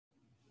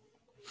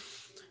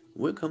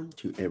Welcome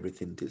to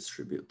Everything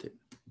Distributed.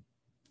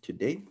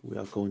 Today we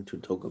are going to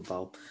talk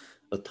about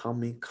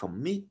atomic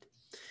commit,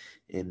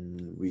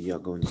 and we are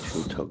going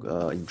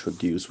to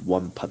introduce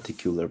one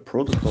particular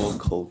protocol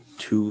called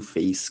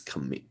two-phase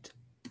commit.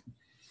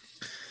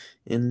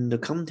 And the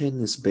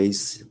content is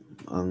based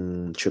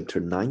on chapter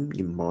 9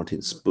 in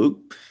Martin's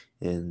book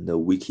and the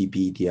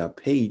Wikipedia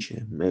page.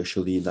 And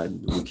actually, that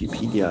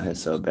Wikipedia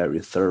has a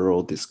very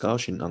thorough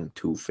discussion on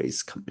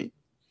two-phase commit.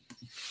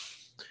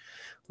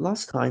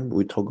 Last time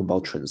we talked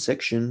about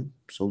transaction.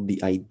 So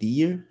the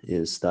idea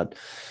is that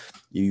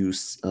you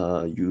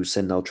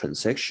send out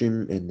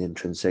transaction, and then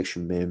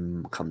transaction may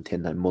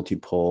contain like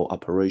multiple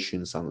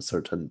operations on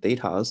certain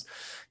data,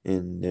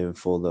 and then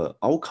for the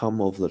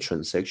outcome of the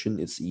transaction,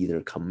 it's either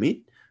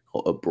commit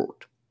or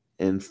abort.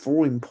 And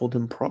four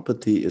important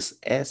property is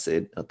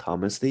acid,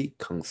 atomicity,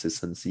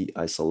 consistency,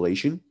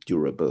 isolation,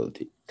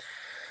 durability.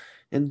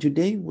 And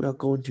today we are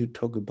going to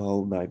talk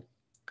about like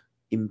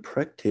in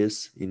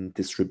practice in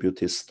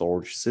distributed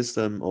storage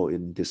system or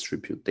in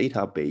distributed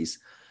database,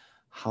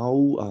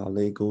 how are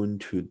they going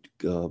to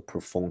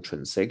perform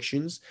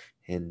transactions,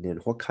 and then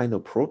what kind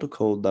of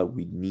protocol that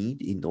we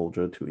need in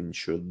order to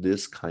ensure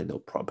this kind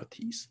of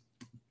properties.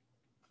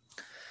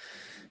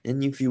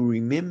 And if you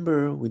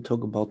remember, we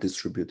talk about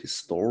distributed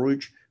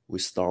storage, we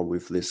start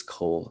with this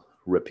called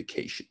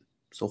replication.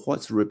 So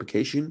what's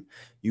replication?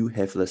 You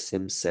have the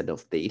same set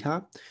of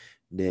data,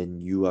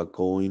 then you are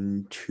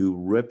going to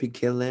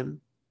replicate them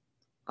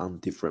on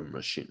different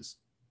machines.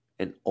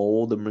 And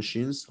all the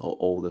machines or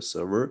all the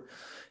server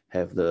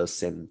have the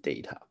same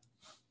data.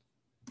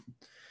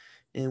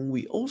 And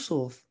we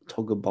also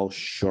talk about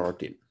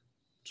sharding.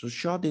 So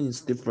sharding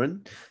is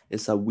different.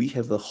 It's that we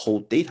have a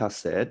whole data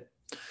set,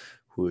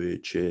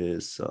 which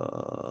is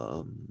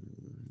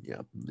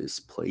this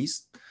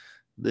place.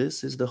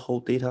 This is the whole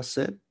data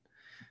set.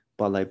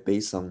 But like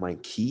based on my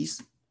keys,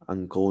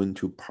 I'm going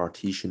to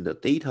partition the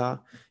data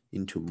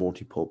into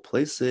multiple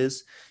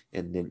places,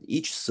 and then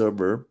each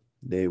server,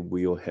 they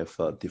will have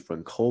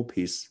different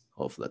copies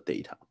of the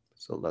data.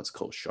 So that's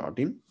called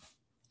sharding.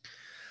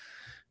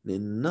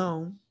 Then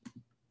now,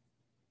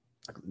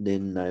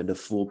 the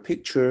full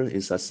picture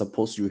is that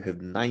suppose you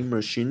have 9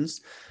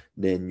 machines,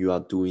 then you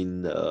are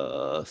doing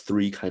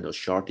 3 kind of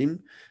sharding,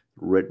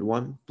 red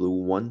one,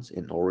 blue ones,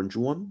 and orange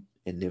one.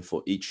 And then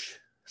for each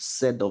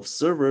set of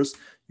servers,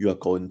 you are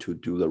going to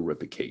do the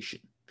replication.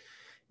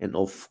 And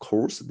of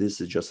course,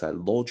 this is just a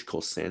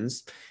logical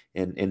sense,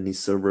 and any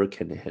server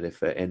can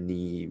have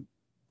any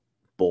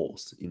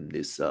balls in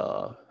this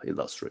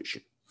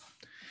illustration.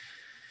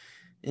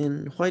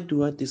 And why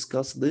do I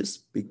discuss this?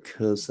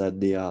 Because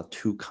there are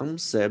two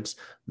concepts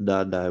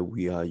that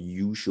we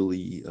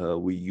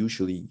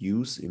usually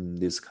use in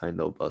this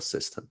kind of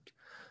system.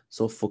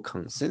 So for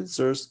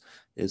consensus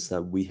is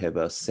that we have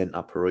a send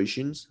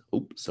operations.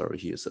 Oops, sorry,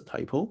 here's a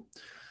typo.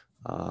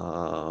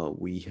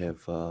 We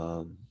have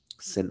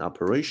send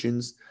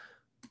operations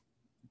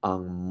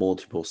on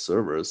multiple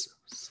servers.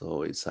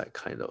 So it's like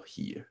kind of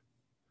here.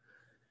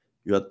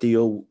 You are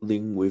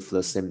dealing with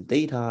the same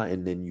data,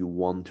 and then you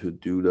want to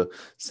do the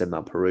same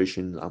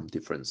operation on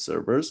different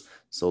servers.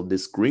 So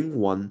this green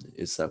one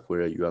is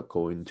where you are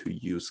going to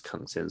use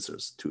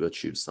consensus to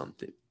achieve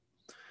something.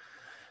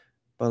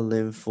 But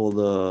then for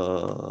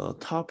the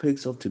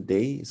topics of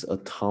today is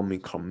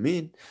atomic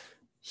commit.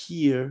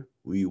 Here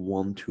we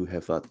want to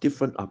have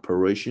different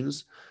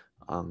operations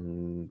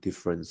on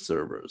different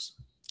servers.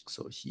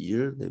 So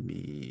here, let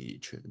me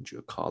change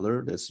the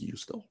color. Let's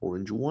use the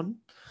orange one.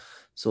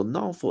 So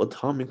now for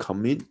atomic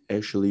commit,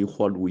 actually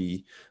what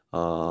we,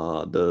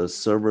 the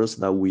servers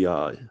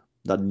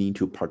that need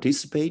to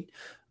participate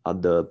are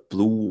the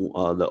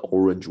the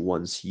orange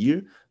ones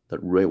here, the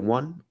red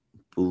one,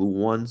 blue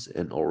ones,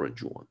 and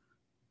orange one.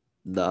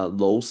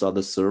 Those are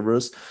the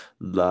servers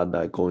that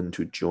are going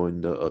to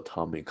join the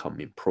atomic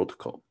commit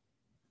protocol.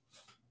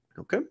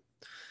 Okay,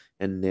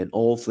 and then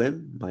all of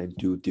them might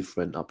do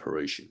different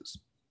operations.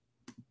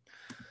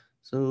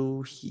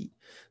 So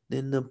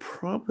then the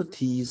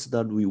properties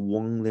that we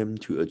want them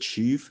to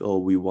achieve,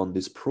 or we want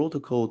this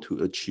protocol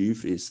to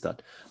achieve, is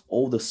that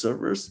all the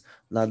servers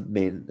that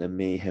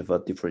may have a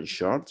different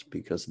shard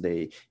because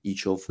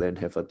each of them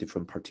have a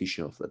different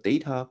partition of the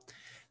data.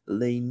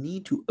 They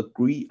need to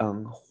agree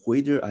on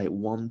whether I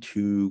want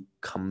to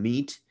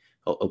commit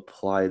or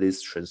apply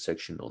this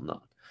transaction or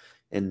not.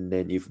 And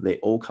then if they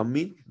all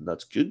commit,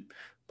 that's good.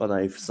 But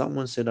if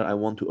someone said that I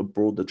want to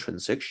abort the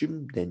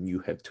transaction, then you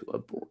have to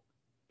abort.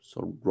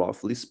 So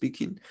roughly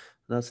speaking,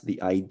 that's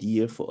the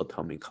idea for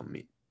atomic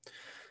commit.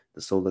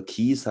 So the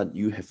key is that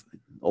you have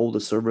all the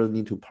servers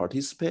need to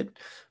participate,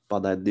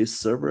 but at this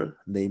server,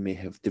 they may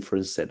have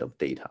different set of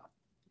data.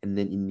 And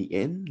then in the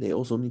end, they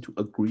also need to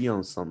agree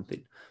on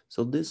something.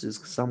 So this is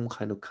some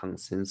kind of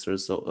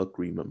consensus or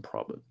agreement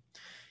problem.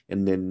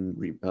 And then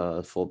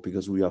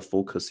because we are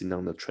focusing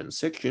on the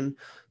transaction,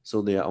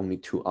 so there are only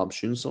 2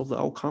 options of the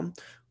outcome,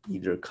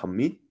 either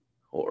commit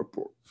or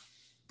abort.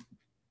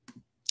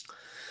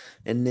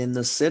 And then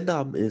the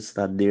setup is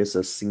that there's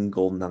a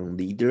single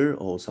non-leader,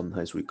 or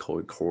sometimes we call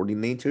it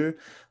coordinator,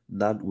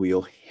 that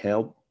will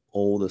help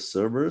all the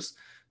servers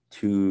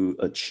to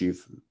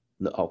achieve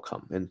the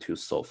outcome and to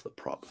solve the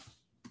problem.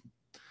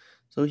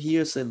 So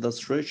here's an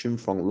illustration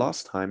from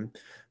last time.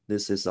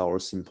 This is our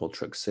simple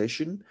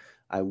transaction.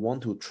 I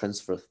want to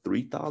transfer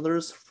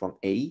 $3 from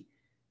A's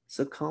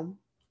account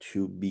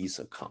to B's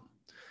account.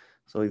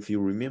 So if you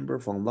remember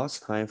from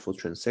last time for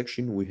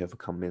transaction, we have a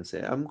command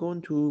say, I'm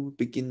going to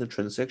begin the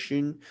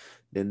transaction.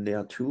 Then there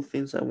are two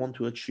things I want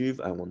to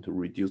achieve. I want to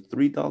reduce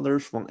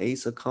 $3 from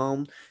A's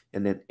account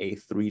and then add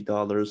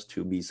 $3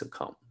 to B's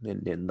account.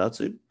 And then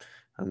that's it.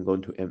 I'm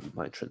going to end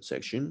my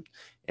transaction.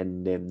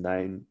 And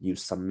then you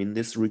submit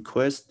this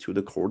request to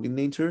the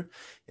coordinator,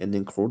 and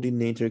then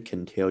coordinator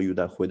can tell you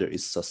that whether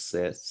it's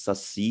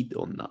succeed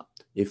or not.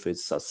 If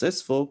it's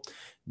successful,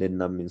 then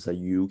that means that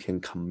you can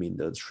commit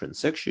the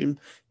transaction.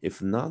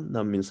 If not,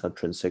 that means that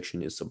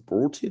transaction is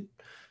aborted.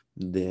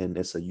 Then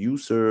as a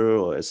user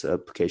or as an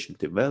application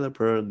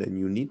developer, then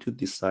you need to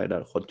decide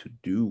what to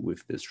do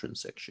with this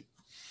transaction.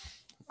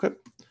 Okay,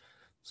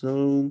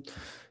 so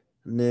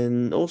and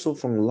then also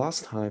from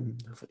last time,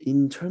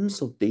 in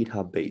terms of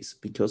database,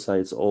 because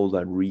it's all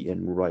that read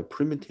and write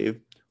primitive,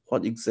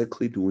 what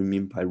exactly do we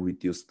mean by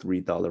reduce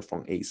 $3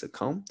 from A's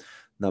account?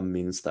 That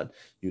means that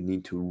you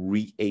need to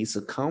read A's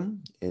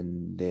account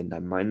and then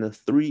minus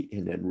 3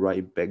 and then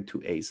write back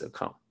to A's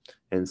account.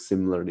 And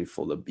similarly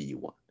for the B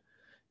one.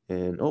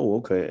 And oh,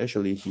 okay,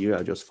 actually here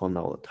I just found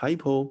out a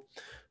typo.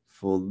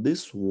 For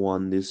this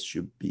one, this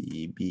should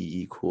be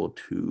B equal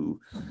to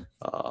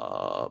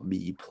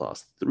B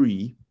plus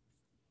 3.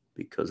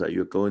 Because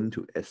you're going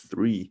to add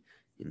 3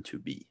 into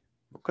B,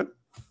 okay?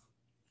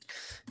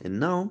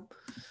 And now,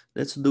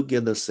 let's look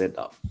at the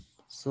setup.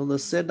 So the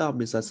setup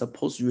is, I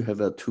suppose you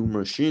have two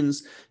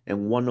machines,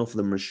 and one of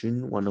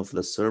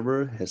the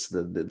server has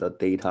the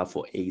data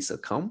for A's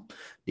account,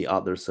 the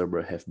other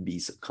server have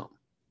B's account.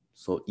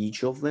 So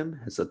each of them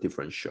has a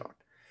different shard.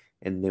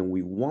 And then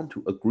we want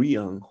to agree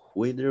on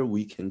whether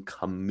we can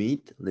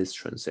commit this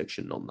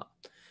transaction or not.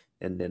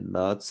 And then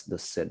that's the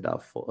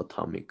setup for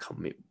atomic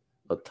commit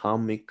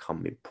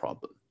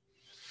problem.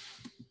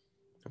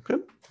 Okay.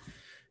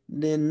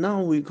 Then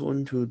now we're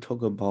going to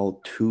talk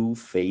about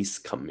two-phase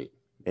commit,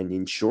 and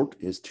in short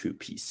is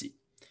 2PC.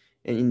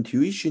 And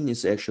intuition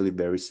is actually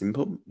very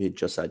simple. It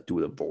just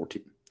do the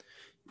voting.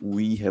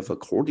 We have a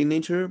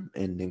coordinator,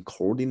 and then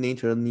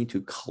coordinator need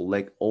to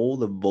collect all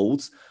the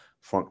votes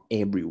from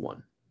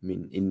everyone. I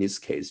mean, in this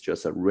case,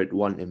 just a red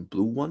one and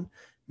blue one.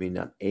 I mean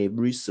that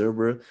every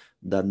server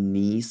that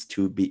needs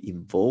to be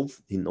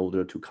involved in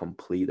order to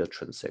complete a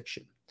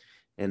transaction.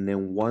 And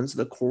then once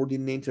the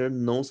coordinator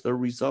knows the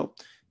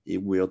result,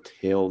 it will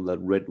tell the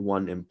red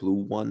one and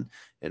blue one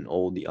and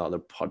all the other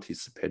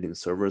participating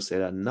servers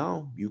that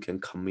now you can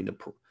commit a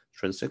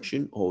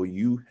transaction or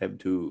you have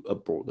to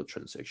abort the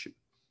transaction.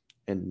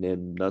 And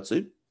then that's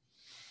it.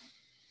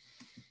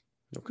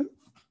 Okay.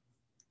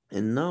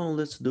 And now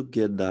let's look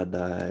at that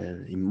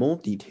in more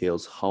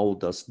details. How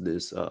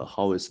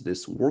is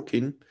this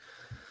working?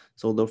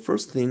 So the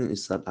first thing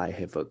is that I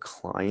have a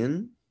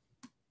client,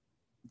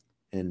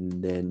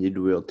 and then it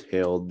will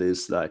tell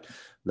this like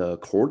the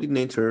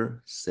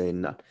coordinator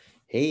saying that,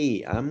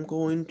 hey, I'm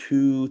going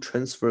to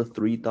transfer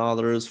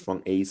 $3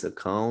 from A's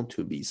account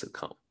to B's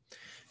account.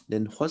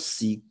 Then what's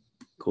he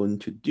going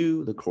to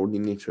do? The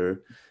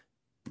coordinator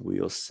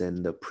will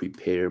send a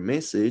prepare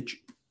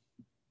message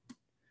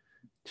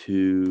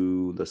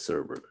to the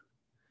server.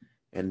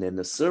 And then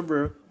the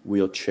server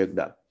will check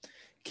that,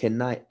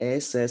 can I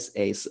access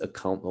A's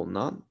account or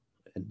not?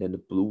 And then the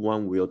blue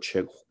one will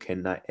check,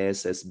 can I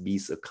access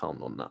B's account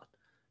or not,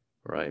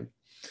 right?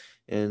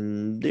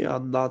 And there are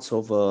lots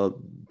of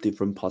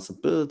different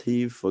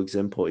possibilities. For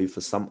example, if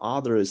some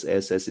other is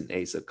accessing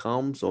A's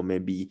account, so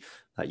maybe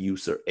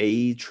user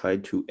A try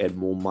to add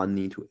more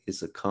money to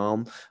his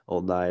account,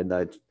 or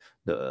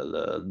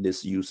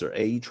this user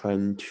A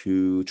trying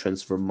to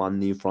transfer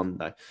money from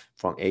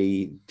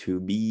A to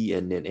B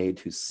and then A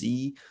to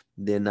C,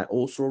 then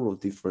all sort of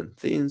different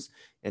things.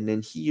 And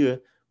then here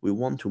we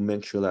want to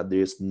make sure that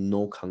there's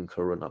no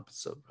concurrent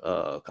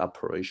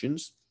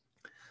operations,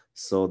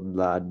 so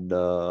that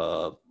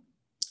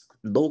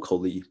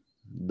locally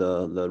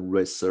the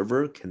red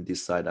server can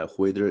decide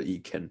whether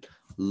it can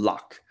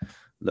lock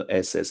the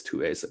access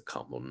to A's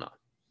account or not.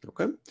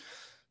 Okay.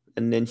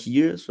 And then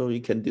here, so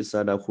you can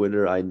decide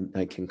whether I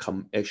can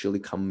actually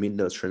commit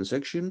the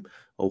transaction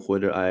or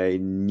whether I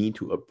need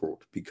to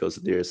abort because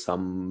there's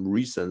some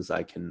reasons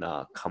I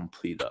cannot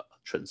complete a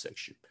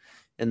transaction.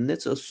 And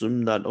let's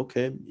assume that,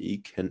 okay,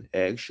 it can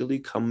actually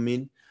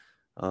commit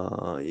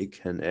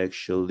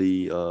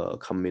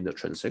commit a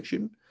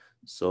transaction.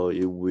 So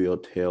it will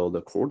tell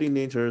the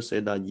coordinator, say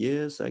that,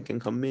 yes, I can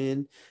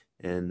commit.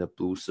 And the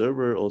blue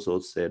server also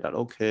said that,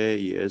 okay,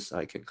 yes,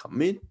 I can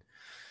commit.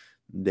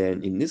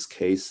 Then in this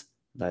case,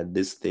 that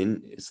this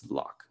thing is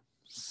locked.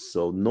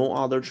 So no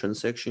other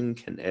transaction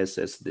can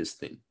access this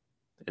thing.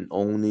 And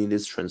only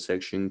this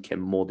transaction can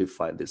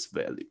modify this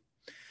value.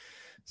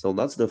 So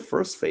that's the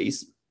first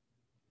phase.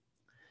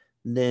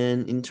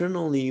 Then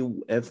internally,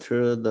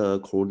 after the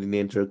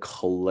coordinator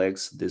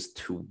collects these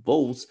two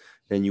votes,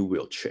 then you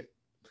will check.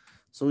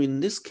 So in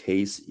this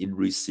case, it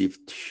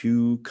received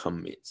two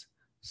commits.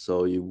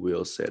 So you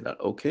will say that,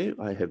 okay,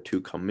 I have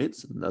two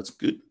commits, that's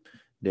good.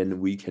 Then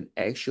we can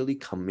actually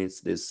commit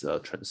this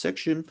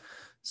transaction.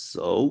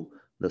 So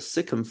the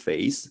second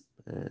phase,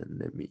 and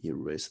let me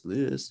erase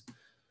this.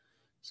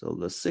 So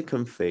the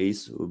second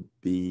phase would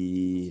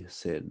be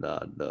say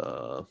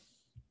that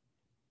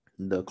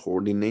the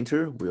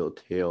coordinator will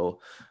tell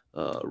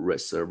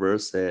red server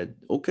said,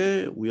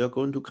 okay, we are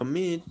going to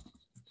commit.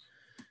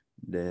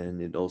 Then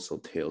it also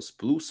tells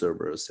blue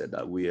server said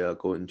that we are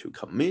going to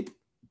commit.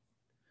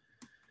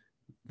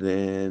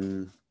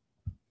 Then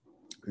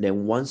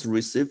once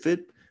receive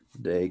it,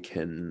 they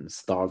can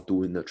start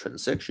doing the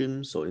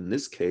transaction. So in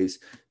this case,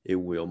 it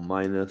will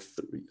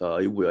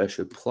it will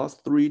actually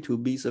 +3 to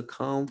B's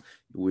account.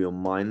 It will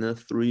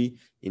 -3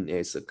 in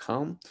A's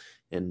account.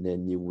 And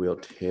then you will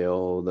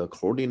tell the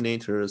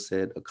coordinator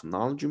said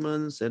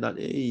acknowledgement, said that,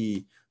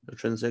 hey, the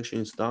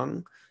transaction is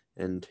done.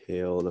 And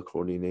tell the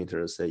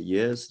coordinator say,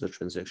 yes, the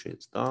transaction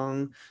is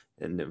done.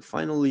 And then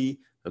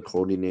finally, the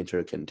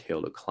coordinator can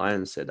tell the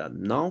client say that,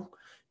 no,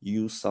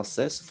 you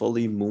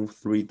successfully move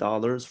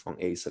 $3 from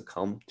A's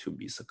account to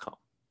B's account.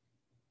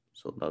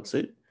 So that's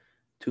it.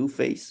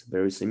 Two-phase,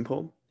 very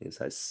simple. It's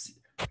as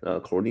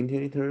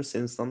coordinator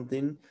sends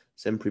something,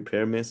 send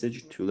prepare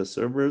message to the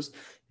servers,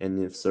 and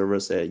if server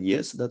said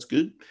yes, that's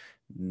good,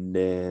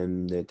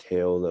 then they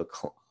tell the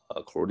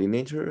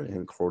coordinator,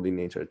 and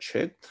coordinator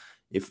check.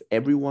 If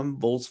everyone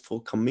votes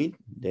for commit,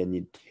 then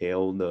you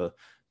tell the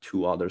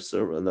two other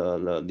server,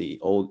 the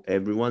old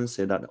everyone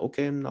say that,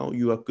 okay, now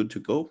you are good to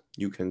go.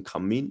 You can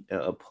commit,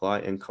 apply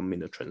and commit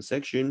the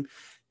transaction.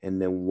 And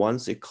then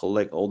once it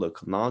collect all the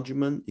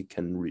acknowledgement, it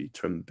can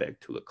return back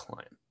to the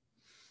client.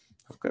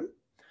 Okay.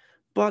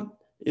 But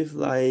if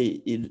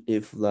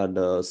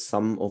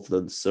some of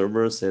the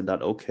servers said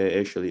that, okay,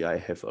 actually I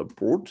have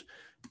abort,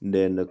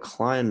 then the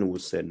client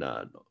would say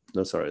that,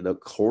 no, sorry, the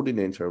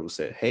coordinator would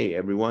say, hey,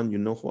 everyone, you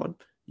know what?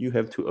 You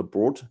have to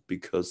abort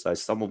because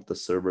some of the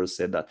servers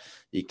said that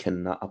it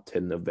cannot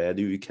obtain the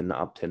value, it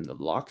cannot obtain the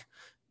lock.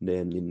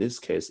 Then in this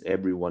case,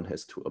 everyone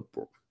has to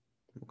abort.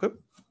 Okay.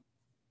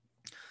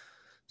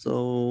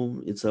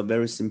 So it's a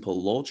very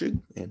simple logic,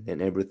 and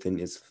then everything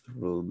is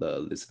through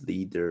this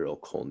leader or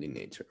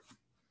coordinator.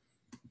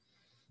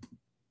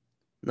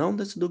 Now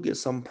let's look at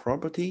some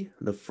property.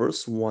 The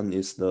first one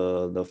is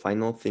the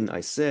final thing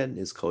I said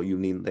is called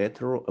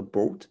unilateral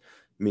abort,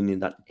 meaning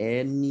that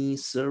any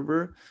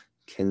server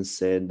can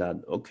say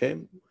that,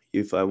 okay,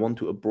 if I want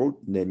to abort,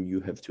 then you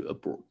have to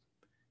abort.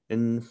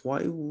 And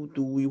why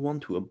do we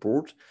want to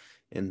abort?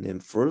 And then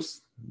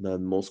first, the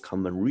most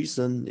common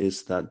reason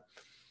is that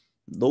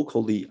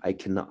locally I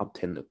cannot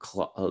obtain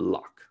a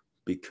lock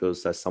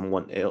because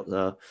someone else,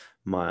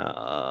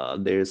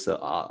 there's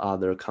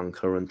other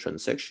concurrent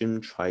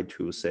transaction try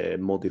to say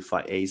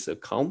modify A's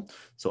account.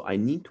 So I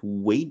need to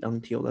wait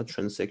until that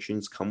transaction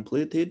is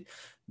completed.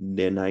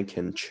 Then I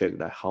can check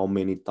that how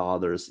many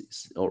dollars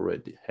is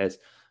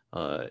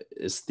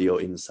still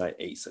inside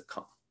A's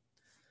account.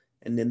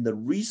 And then the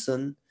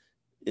reason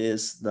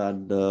is that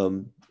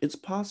it's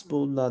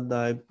possible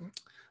that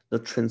the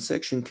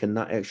transaction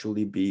cannot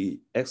actually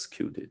be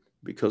executed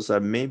because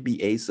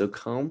maybe A's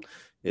account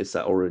is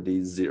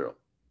already 0.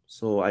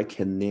 So I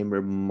can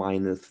never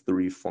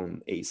 -3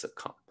 from A's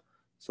account.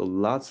 So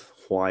that's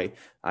why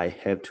I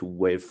have to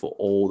wait for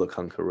all the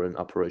concurrent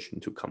operation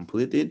to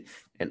complete it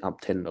and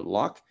obtain the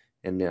lock.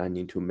 And then I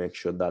need to make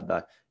sure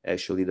that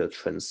actually the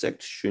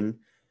transaction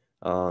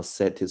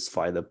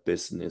satisfy the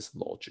business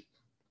logic.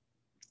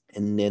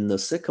 And then the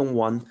second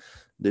one,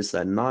 there's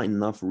not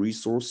enough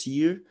resource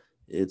here.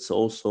 It's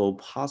also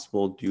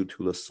possible due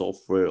to the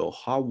software or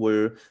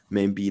hardware,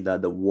 maybe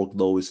that the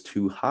workload is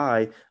too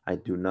high. I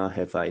do not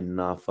have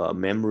enough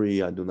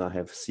memory. I do not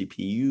have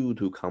CPU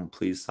to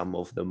complete some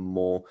of the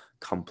more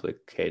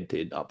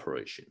complicated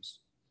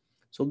operations.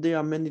 So there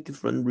are many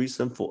different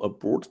reasons for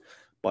abort,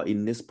 but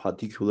in this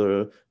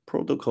particular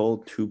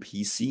protocol,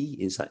 2PC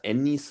is that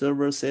any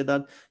server say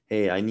that,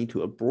 hey, I need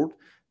to abort,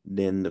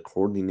 then the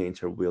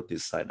coordinator will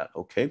decide that,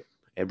 okay,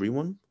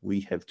 everyone,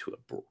 we have to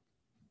abort.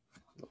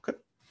 Okay.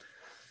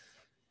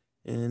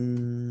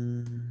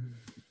 And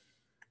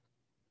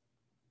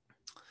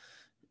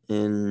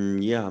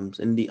yeah,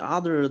 and the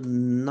other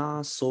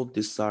not so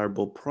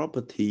desirable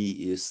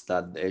property is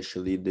that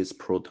actually this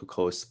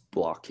protocol is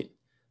blocking,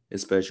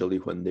 especially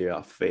when there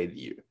are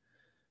failure.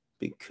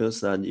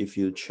 Because if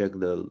you check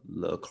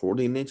the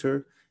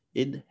coordinator,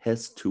 it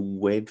has to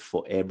wait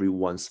for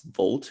everyone's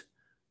vote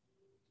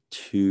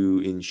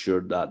to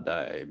ensure that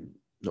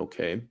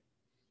okay,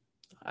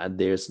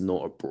 there's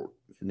no abort,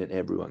 and then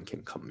everyone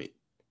can commit.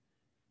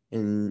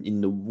 And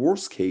in the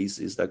worst case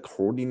is that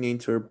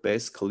coordinator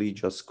basically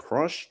just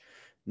crash,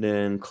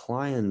 then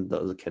client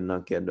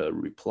cannot get a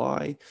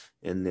reply,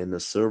 and then the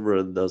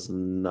server does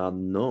not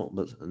know,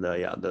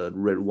 the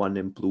red, one,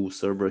 and blue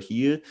server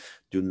here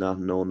do not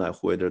know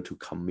that whether to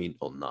commit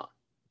or not.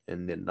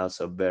 and then that's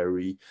a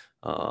very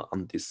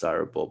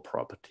undesirable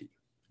property.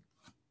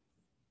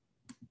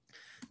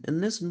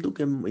 And let's look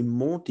at in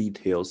more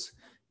details.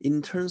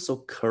 In terms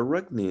of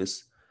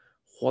correctness,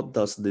 what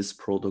does this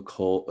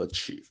protocol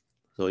achieve?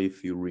 So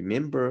if you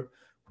remember,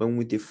 when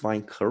we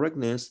define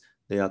correctness,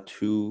 there are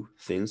two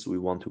things we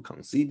want to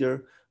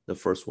consider. The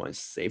first one is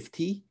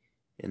safety,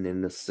 and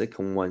then the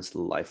second one is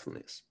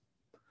liveness.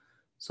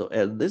 So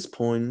at this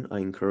point, I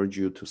encourage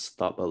you to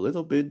stop a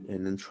little bit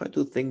and then try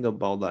to think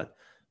about that.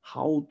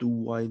 How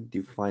do I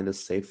define the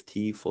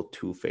safety for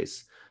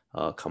two-phase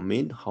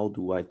commit? How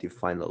do I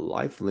define the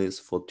liveness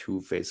for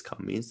two-phase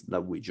commits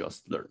that we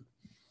just learned?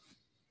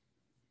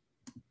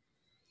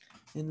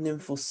 And then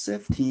for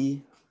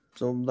safety,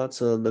 so that's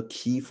the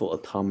key for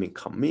atomic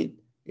commit.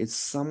 It's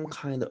some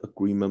kind of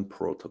agreement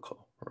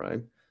protocol,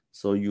 right?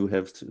 So you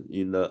have to,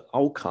 in the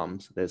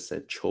outcomes, let's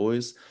say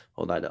choice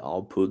or that the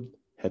output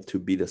have to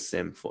be the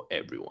same for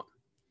everyone.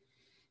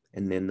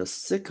 And then the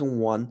second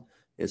one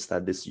is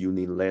that this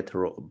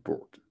unilateral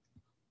abort,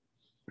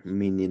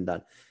 meaning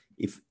that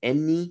if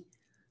any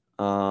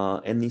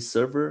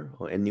server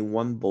or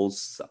anyone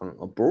votes on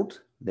abort,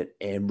 then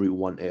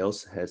everyone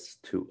else has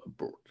to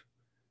abort.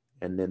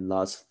 And then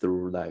that's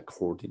through that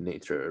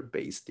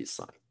coordinator-based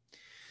design.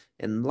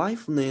 And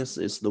liveness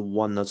is the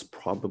one that's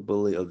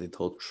probably a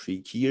little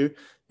trickier,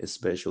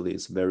 especially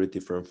it's very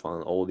different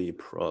from all the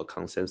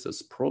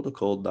consensus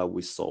protocol that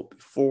we saw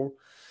before.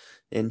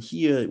 And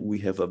here we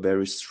have a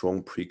very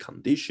strong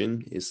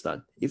precondition is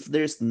that if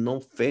there's no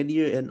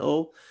failure at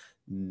all,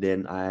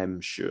 then I'm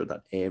sure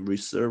that every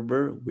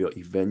server will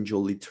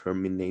eventually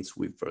terminate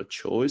with a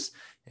choice.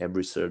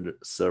 Every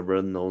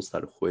server knows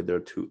that whether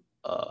to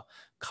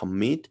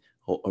commit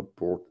or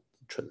abort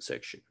the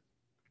transaction.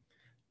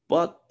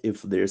 But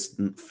if there's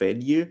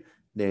failure,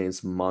 then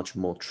it's much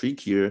more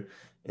trickier.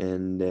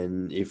 And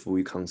then if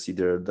we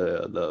consider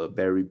the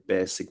very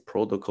basic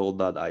protocol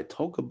that I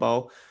talk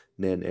about,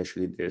 then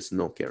actually there's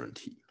no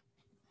guarantee.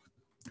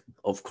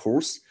 Of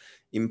course,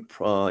 in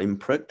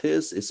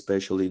practice,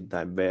 especially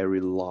that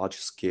very large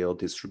scale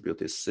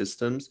distributed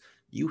systems,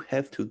 you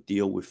have to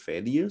deal with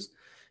failures.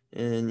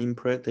 And in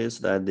practice,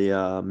 that there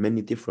are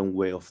many different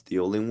ways of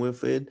dealing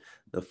with it.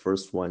 The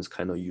first one is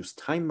kind of use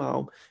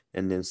timeout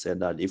and then say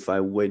that if I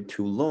wait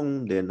too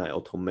long, then I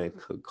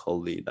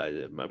automatically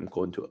that I'm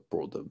going to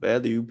abort the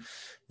value.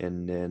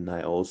 And then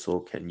I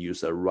also can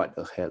use a write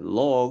ahead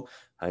log.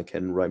 I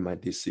can write my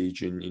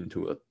decision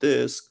into a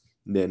disk.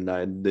 Then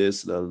I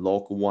this the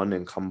log one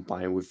and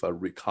combine with a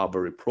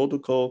recovery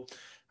protocol.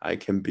 I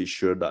can be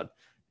sure that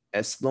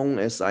as long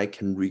as I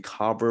can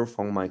recover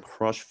from my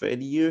crush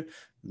failure,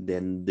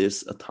 then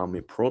this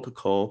atomic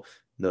protocol,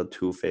 the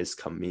two-phase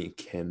commit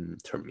can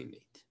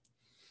terminate.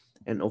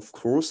 And of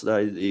course,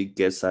 it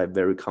gets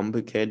very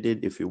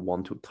complicated if you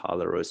want to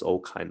tolerate all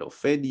kind of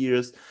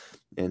failures.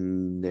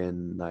 And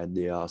then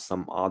there are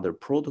some other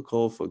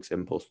protocol, for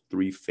example,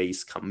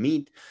 three-phase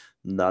commit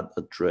that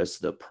address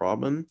the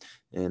problem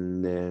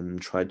and then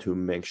try to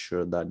make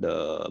sure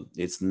that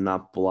it's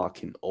not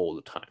blocking all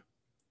the time.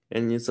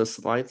 And it's a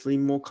slightly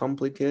more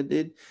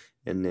complicated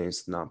and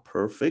it's not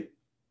perfect.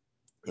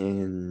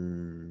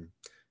 And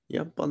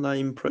yeah, but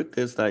in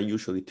practice, that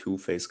usually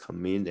two-phase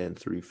commit and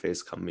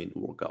three-phase commit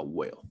work out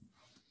well.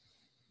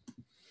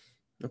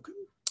 Okay.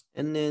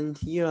 And then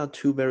here are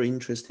two very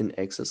interesting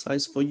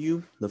exercises for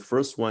you. The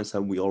first one is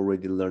that we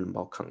already learned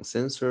about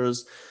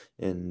consensus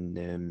and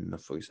then,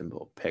 for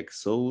example,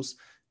 pixels.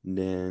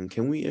 Then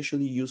can we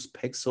actually use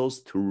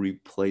pixels to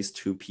replace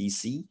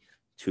 2PC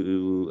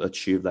to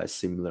achieve that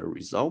similar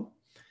result?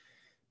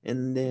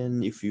 And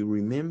then if you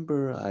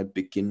remember, I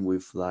begin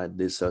with like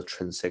this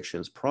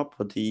transactions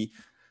property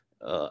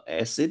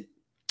acid,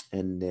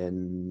 and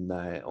then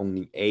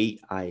only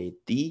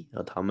AID,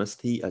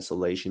 atomicity,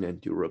 isolation, and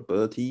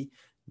durability,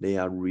 they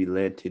are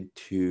related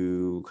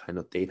to kind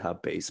of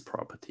database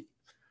property.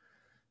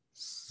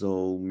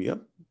 So yeah,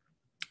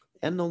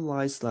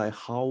 analyze like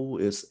how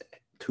is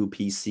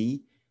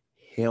 2PC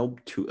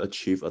help to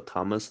achieve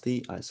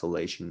atomicity,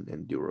 isolation,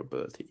 and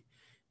durability.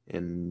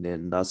 And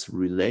then that's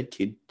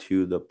related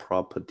to the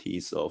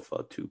properties of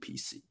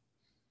 2PC.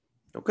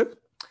 Okay.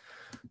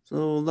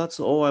 So that's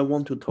all I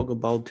want to talk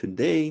about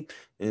today.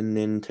 And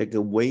then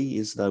takeaway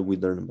is that we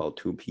learn about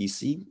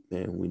 2PC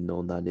and we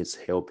know that it's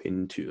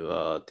helping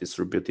to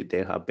distributed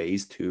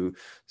database to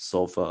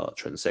solve a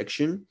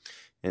transaction.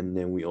 And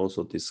then we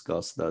also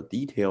discuss the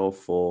detail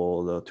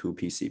for the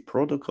 2PC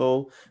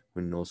protocol.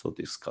 We also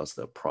discuss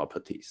the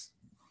properties.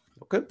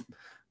 Okay,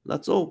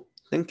 that's all.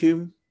 Thank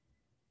you.